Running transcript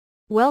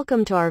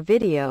Welcome to our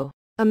video.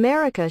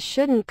 America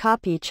shouldn't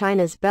copy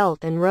China's Belt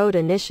and Road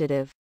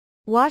Initiative.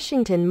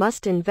 Washington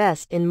must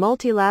invest in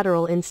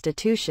multilateral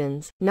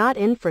institutions, not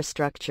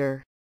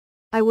infrastructure.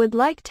 I would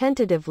like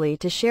tentatively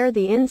to share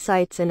the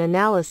insights and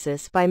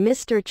analysis by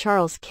Mr.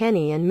 Charles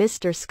Kenny and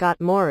Mr. Scott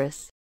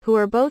Morris, who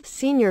are both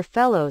senior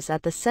fellows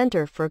at the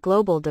Center for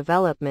Global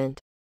Development.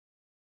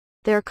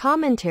 Their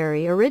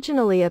commentary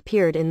originally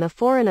appeared in the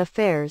Foreign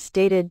Affairs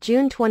dated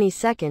June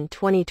 22,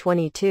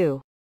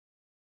 2022.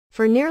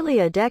 For nearly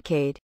a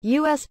decade,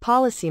 U.S.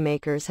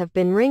 policymakers have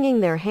been wringing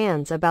their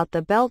hands about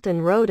the Belt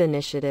and Road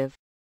Initiative,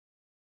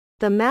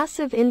 the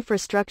massive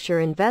infrastructure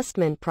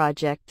investment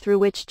project through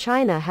which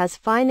China has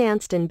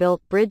financed and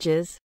built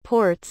bridges,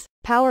 ports,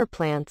 power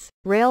plants,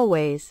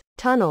 railways,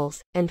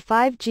 tunnels, and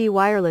 5G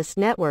wireless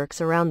networks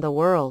around the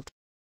world.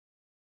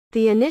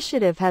 The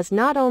initiative has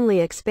not only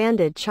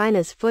expanded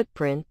China's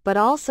footprint but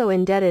also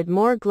indebted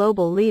more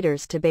global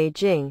leaders to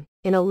Beijing.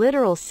 In a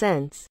literal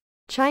sense,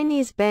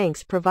 Chinese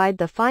banks provide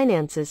the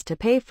finances to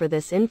pay for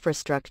this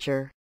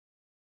infrastructure.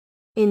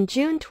 In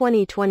June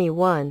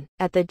 2021,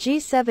 at the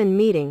G7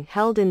 meeting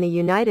held in the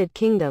United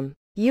Kingdom,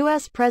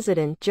 U.S.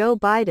 President Joe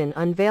Biden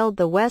unveiled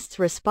the West's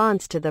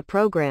response to the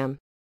program,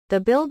 the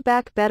Build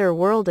Back Better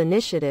World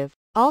Initiative,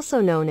 also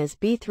known as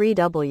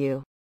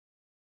B3W.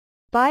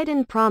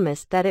 Biden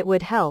promised that it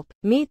would help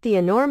meet the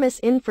enormous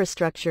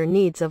infrastructure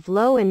needs of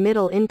low and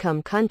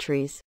middle-income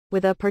countries,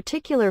 with a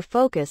particular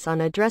focus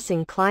on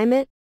addressing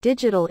climate,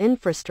 digital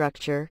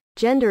infrastructure,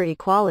 gender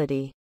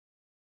equality,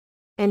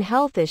 and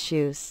health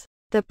issues.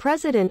 The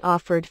president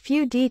offered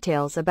few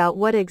details about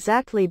what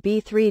exactly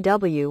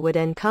B3W would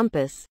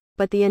encompass,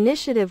 but the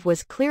initiative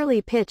was clearly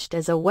pitched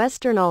as a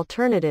Western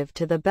alternative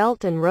to the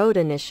Belt and Road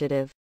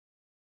Initiative.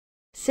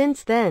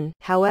 Since then,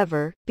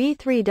 however,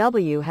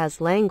 B3W has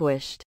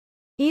languished.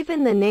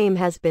 Even the name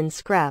has been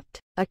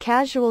scrapped, a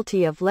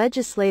casualty of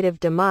legislative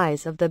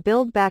demise of the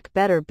Build Back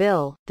Better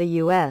bill, the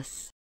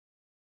U.S.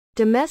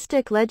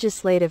 domestic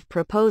legislative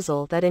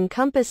proposal that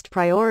encompassed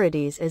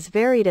priorities as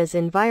varied as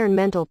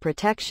environmental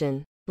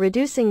protection,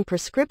 reducing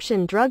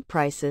prescription drug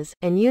prices,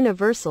 and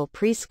universal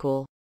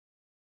preschool.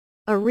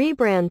 A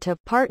rebrand to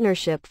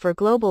Partnership for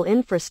Global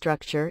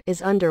Infrastructure is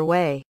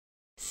underway.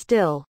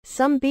 Still,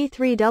 some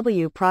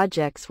B3W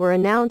projects were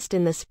announced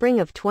in the spring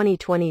of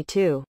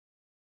 2022.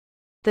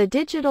 The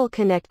Digital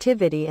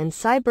Connectivity and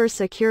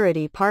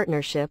Cybersecurity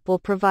Partnership will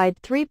provide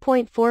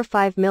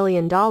 $3.45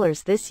 million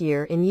this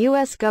year in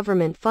U.S.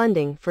 government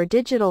funding for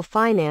digital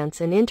finance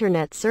and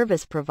Internet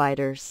service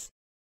providers.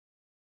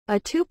 A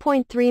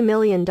 $2.3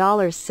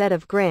 million set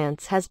of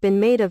grants has been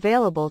made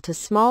available to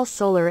small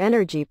solar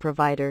energy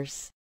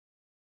providers.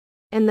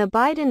 And the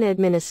Biden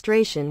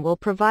administration will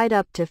provide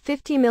up to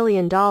 $50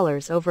 million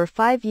over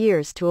 5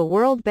 years to a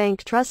World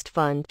Bank trust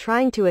fund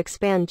trying to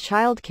expand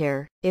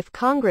childcare, if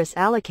Congress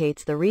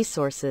allocates the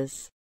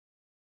resources.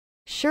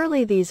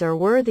 Surely these are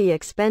worthy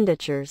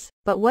expenditures,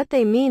 but what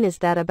they mean is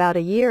that about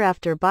a year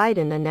after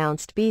Biden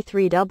announced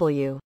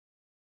B3W,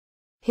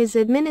 his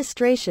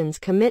administration's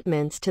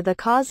commitments to the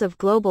cause of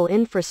global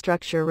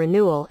infrastructure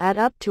renewal add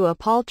up to a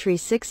paltry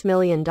 $6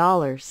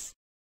 million.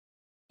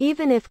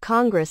 Even if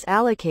Congress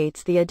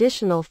allocates the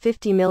additional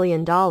 $50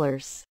 million.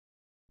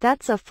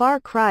 That's a far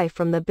cry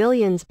from the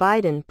billions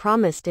Biden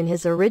promised in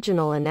his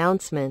original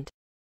announcement.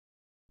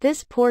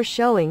 This poor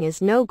showing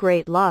is no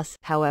great loss,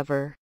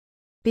 however,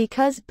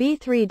 because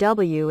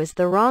B3W is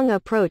the wrong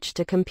approach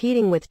to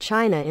competing with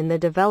China in the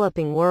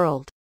developing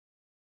world.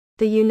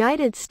 The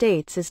United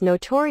States is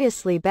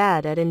notoriously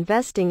bad at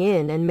investing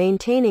in and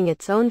maintaining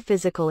its own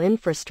physical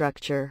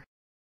infrastructure.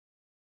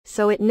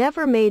 So it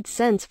never made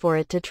sense for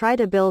it to try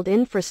to build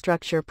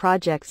infrastructure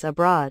projects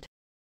abroad.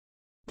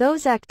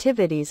 Those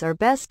activities are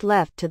best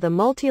left to the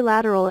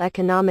multilateral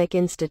economic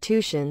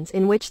institutions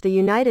in which the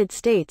United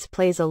States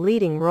plays a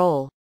leading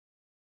role,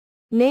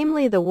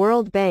 namely the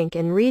World Bank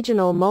and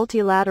regional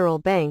multilateral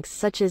banks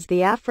such as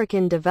the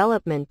African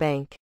Development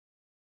Bank.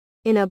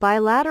 In a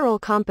bilateral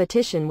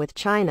competition with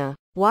China,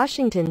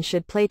 Washington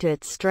should play to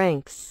its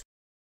strengths,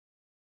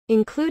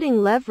 including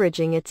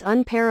leveraging its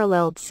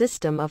unparalleled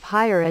system of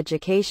higher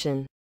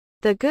education.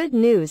 The good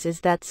news is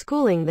that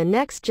schooling the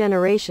next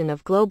generation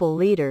of global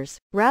leaders,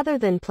 rather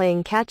than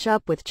playing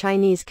catch-up with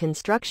Chinese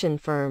construction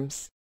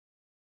firms,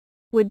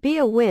 would be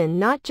a win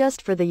not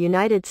just for the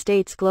United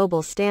States'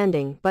 global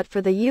standing but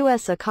for the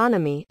U.S.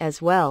 economy as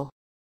well.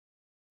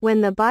 When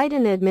the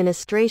Biden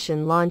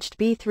administration launched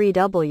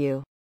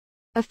B3W,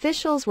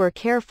 officials were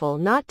careful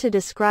not to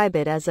describe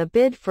it as a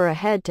bid for a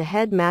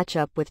head-to-head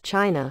matchup with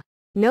China,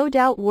 no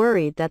doubt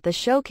worried that the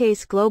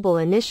Showcase Global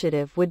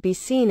Initiative would be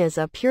seen as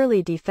a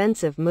purely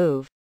defensive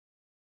move.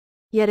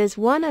 Yet as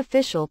one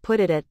official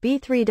put it at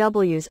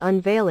B3W's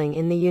unveiling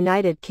in the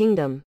United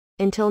Kingdom,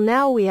 until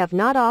now we have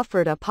not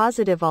offered a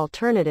positive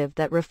alternative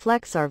that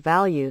reflects our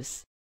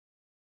values,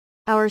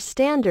 our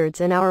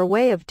standards and our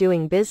way of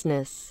doing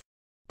business.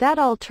 That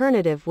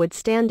alternative would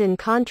stand in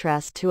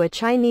contrast to a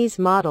Chinese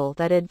model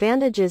that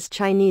advantages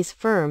Chinese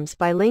firms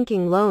by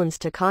linking loans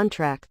to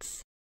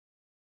contracts,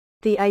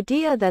 The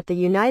idea that the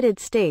United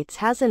States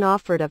hasn't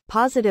offered a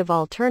positive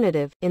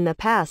alternative in the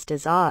past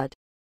is odd.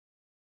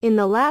 In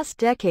the last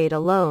decade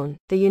alone,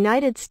 the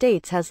United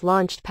States has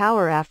launched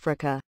Power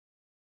Africa,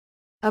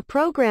 a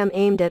program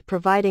aimed at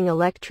providing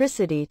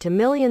electricity to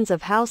millions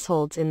of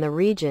households in the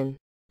region,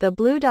 the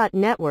Blue Dot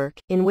Network,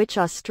 in which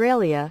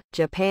Australia,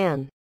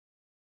 Japan,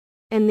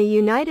 and the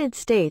United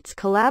States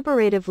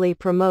collaboratively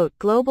promote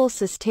global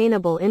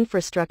sustainable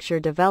infrastructure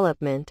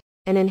development,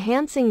 and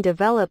enhancing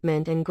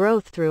development and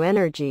growth through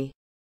energy.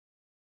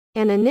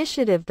 An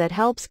initiative that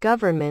helps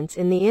governments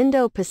in the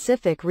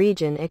Indo-Pacific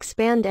region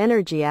expand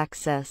energy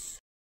access.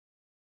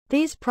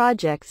 These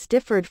projects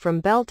differed from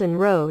Belt and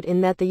Road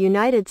in that the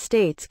United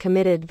States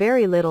committed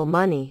very little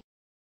money,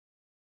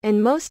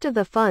 and most of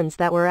the funds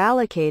that were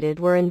allocated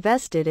were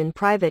invested in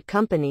private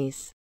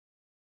companies.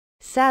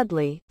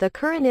 Sadly, the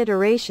current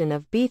iteration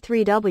of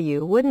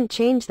B3W wouldn't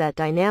change that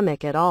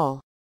dynamic at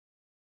all.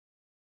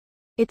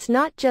 It's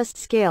not just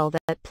scale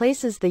that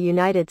places the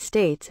United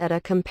States at a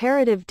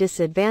comparative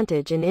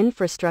disadvantage in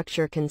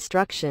infrastructure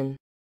construction.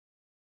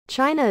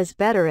 China is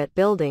better at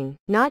building,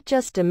 not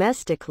just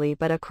domestically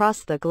but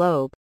across the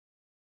globe.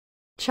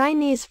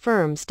 Chinese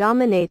firms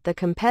dominate the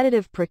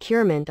competitive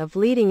procurement of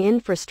leading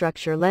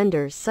infrastructure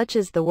lenders such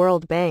as the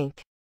World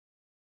Bank.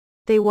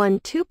 They won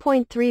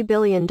 $2.3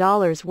 billion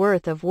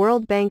worth of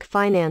World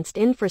Bank-financed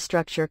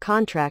infrastructure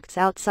contracts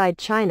outside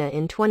China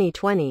in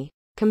 2020,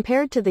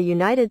 compared to the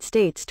United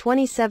States'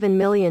 $27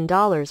 million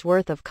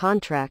worth of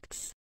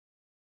contracts.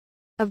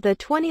 Of the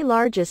 20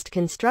 largest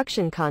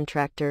construction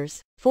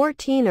contractors,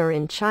 14 are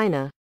in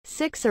China,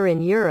 6 are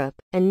in Europe,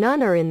 and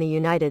none are in the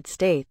United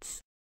States.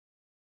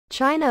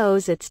 China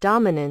owes its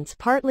dominance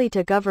partly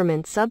to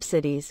government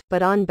subsidies,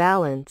 but on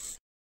balance,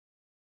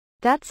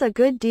 that's a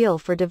good deal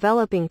for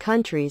developing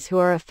countries who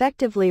are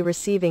effectively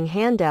receiving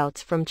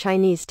handouts from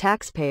Chinese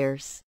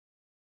taxpayers.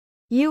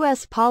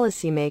 U.S.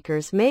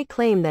 policymakers may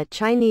claim that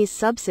Chinese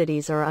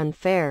subsidies are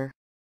unfair,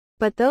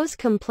 but those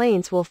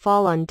complaints will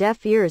fall on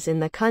deaf ears in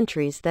the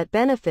countries that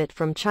benefit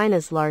from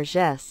China's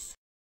largesse.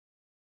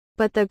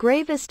 But the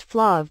gravest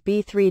flaw of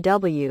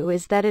B3W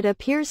is that it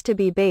appears to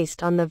be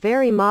based on the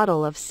very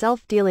model of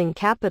self-dealing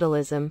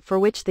capitalism for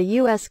which the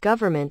U.S.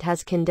 government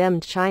has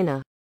condemned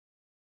China.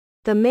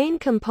 The main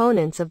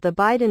components of the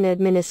Biden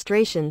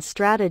administration's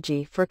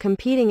strategy for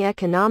competing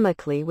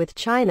economically with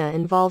China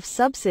involve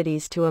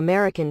subsidies to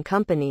American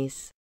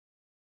companies.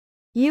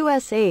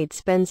 U.S. aid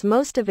spends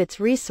most of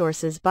its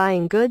resources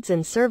buying goods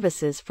and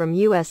services from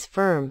U.S.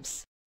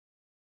 firms.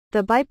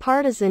 The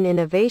Bipartisan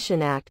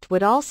Innovation Act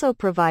would also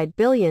provide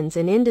billions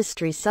in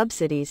industry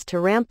subsidies to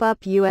ramp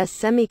up U.S.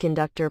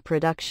 semiconductor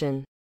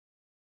production.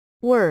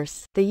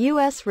 Worse, the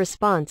U.S.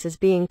 response is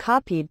being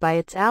copied by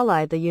its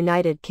ally the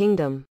United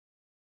Kingdom.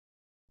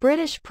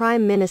 British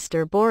Prime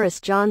Minister Boris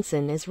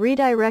Johnson is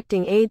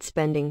redirecting aid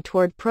spending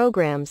toward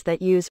programs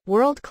that use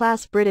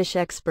world-class British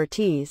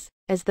expertise,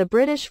 as the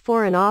British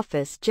Foreign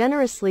Office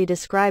generously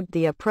described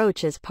the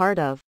approach as part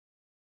of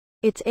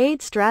its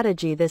aid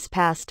strategy this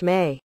past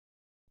May.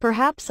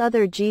 Perhaps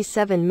other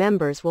G7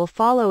 members will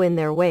follow in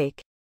their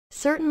wake.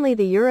 Certainly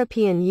the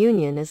European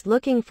Union is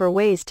looking for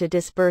ways to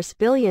disburse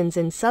billions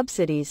in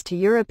subsidies to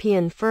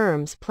European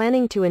firms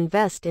planning to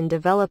invest in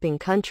developing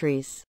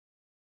countries.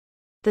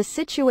 The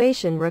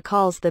situation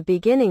recalls the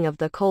beginning of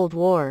the Cold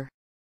War,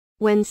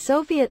 when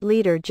Soviet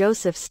leader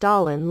Joseph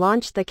Stalin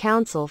launched the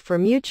Council for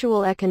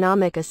Mutual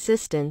Economic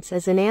Assistance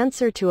as an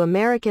answer to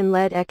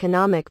American-led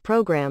economic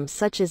programs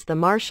such as the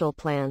Marshall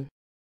Plan.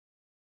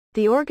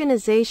 The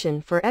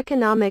Organization for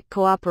Economic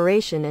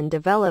Cooperation and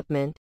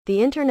Development,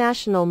 the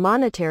International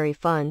Monetary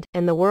Fund,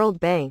 and the World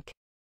Bank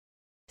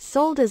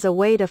sold as a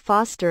way to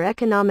foster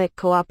economic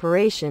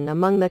cooperation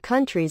among the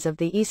countries of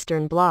the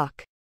Eastern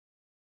Bloc.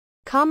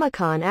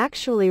 Comecon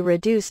actually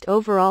reduced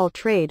overall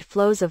trade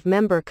flows of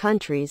member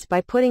countries by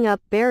putting up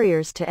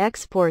barriers to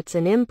exports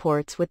and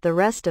imports with the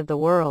rest of the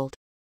world.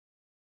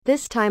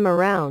 This time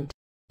around,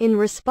 in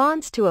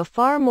response to a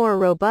far more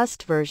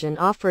robust version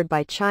offered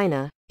by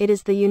China, it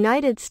is the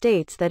United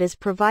States that is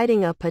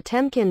providing a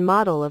Potemkin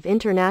model of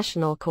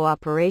international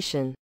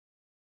cooperation.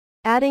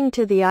 Adding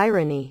to the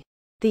irony,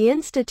 the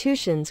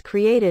institutions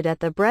created at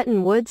the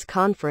Bretton Woods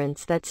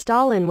Conference that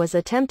Stalin was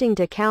attempting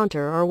to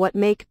counter are what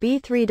make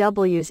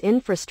B3W's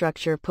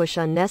infrastructure push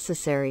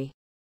unnecessary.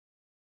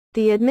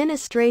 The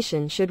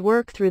administration should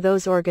work through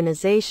those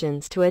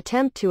organizations to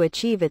attempt to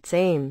achieve its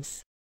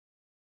aims.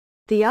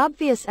 The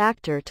obvious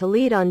actor to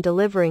lead on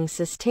delivering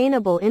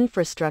sustainable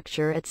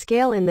infrastructure at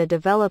scale in the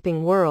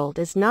developing world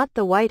is not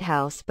the White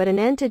House but an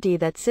entity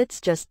that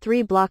sits just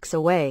 3 blocks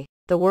away,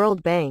 the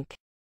World Bank.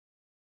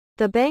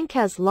 The bank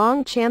has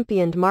long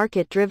championed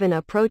market-driven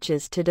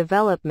approaches to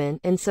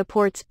development and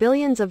supports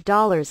billions of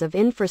dollars of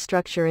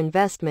infrastructure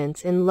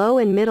investments in low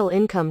and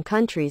middle-income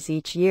countries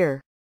each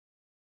year.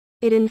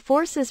 It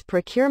enforces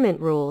procurement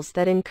rules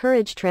that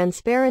encourage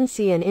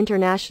transparency and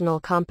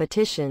international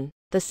competition,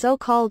 the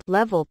so-called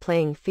level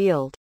playing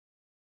field.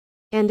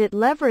 And it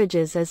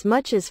leverages as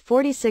much as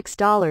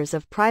 $46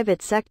 of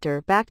private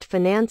sector-backed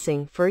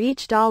financing for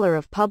each dollar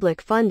of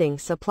public funding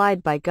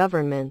supplied by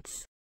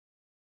governments.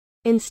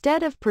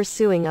 Instead of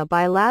pursuing a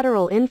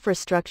bilateral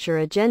infrastructure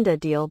agenda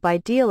deal by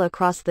deal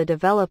across the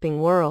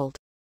developing world,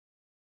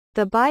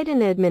 the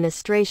Biden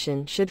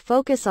administration should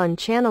focus on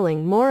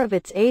channeling more of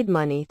its aid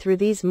money through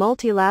these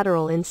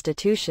multilateral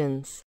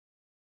institutions.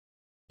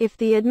 If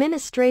the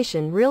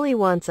administration really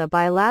wants a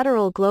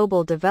bilateral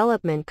global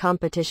development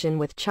competition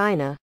with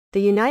China, the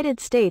United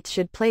States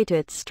should play to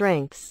its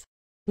strengths.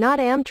 Not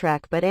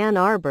Amtrak but Ann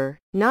Arbor,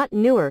 not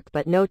Newark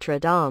but Notre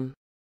Dame.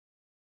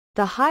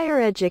 The higher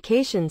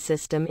education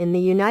system in the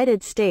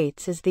United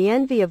States is the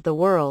envy of the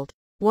world,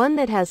 one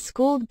that has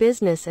schooled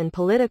business and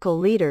political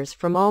leaders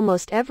from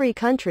almost every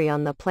country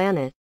on the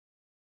planet.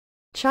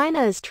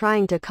 China is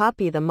trying to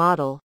copy the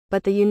model,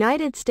 but the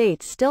United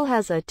States still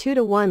has a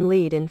 2-to-1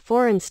 lead in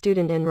foreign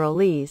student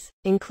enrollees,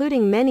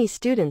 including many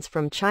students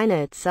from China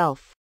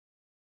itself.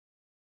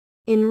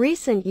 In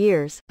recent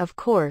years, of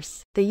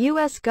course, the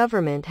U.S.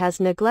 government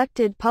has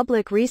neglected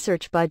public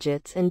research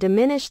budgets and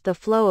diminished the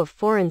flow of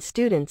foreign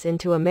students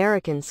into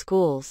American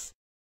schools.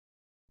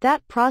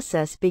 That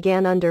process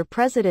began under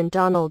President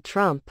Donald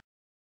Trump.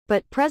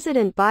 But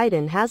President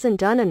Biden hasn't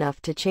done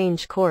enough to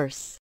change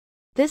course.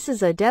 This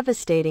is a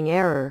devastating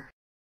error,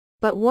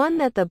 but one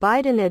that the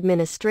Biden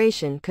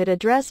administration could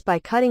address by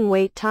cutting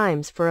wait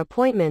times for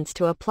appointments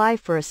to apply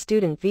for a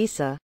student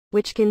visa,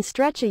 which can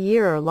stretch a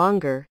year or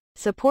longer,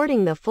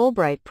 supporting the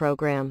Fulbright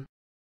program,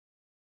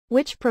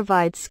 which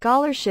provides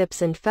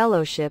scholarships and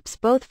fellowships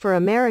both for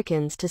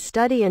Americans to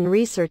study and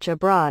research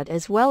abroad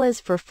as well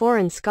as for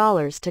foreign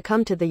scholars to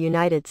come to the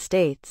United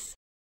States,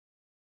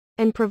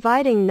 and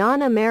providing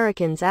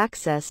non-Americans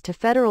access to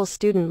federal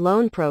student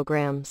loan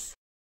programs.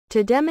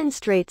 To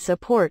demonstrate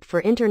support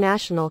for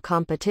international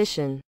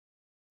competition,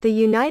 the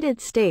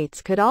United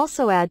States could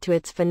also add to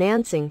its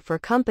financing for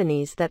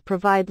companies that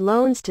provide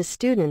loans to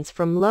students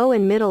from low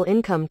and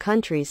middle-income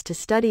countries to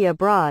study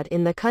abroad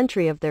in the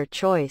country of their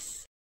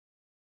choice.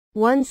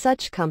 One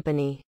such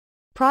company,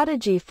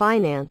 Prodigy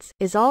Finance,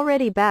 is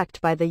already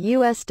backed by the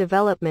U.S.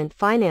 Development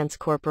Finance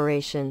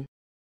Corporation.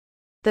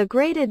 The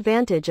great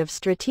advantage of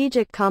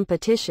strategic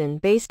competition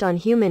based on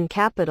human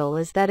capital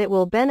is that it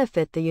will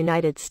benefit the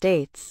United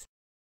States.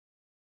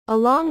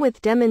 Along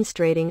with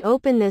demonstrating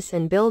openness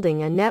and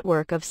building a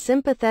network of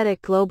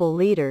sympathetic global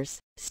leaders,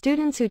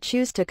 students who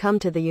choose to come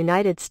to the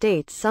United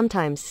States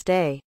sometimes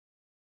stay,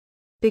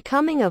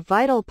 becoming a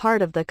vital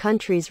part of the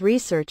country's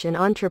research and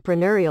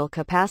entrepreneurial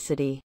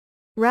capacity.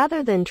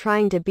 Rather than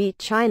trying to beat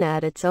China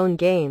at its own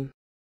game,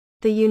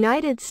 the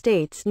United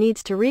States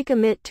needs to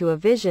recommit to a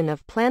vision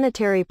of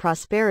planetary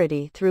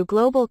prosperity through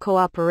global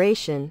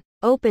cooperation,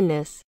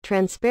 openness,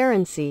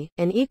 transparency,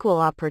 and equal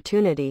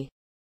opportunity.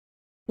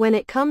 When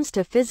it comes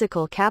to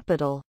physical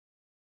capital,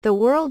 the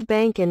World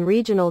Bank and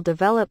regional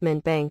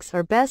development banks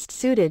are best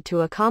suited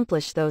to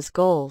accomplish those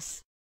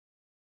goals.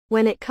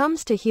 When it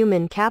comes to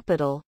human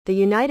capital, the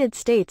United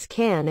States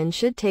can and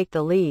should take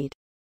the lead,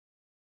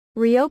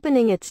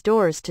 reopening its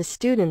doors to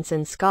students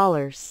and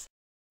scholars.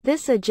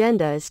 This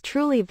agenda is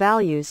truly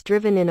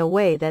values-driven in a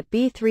way that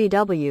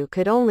B3W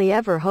could only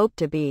ever hope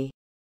to be.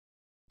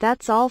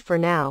 That's all for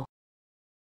now.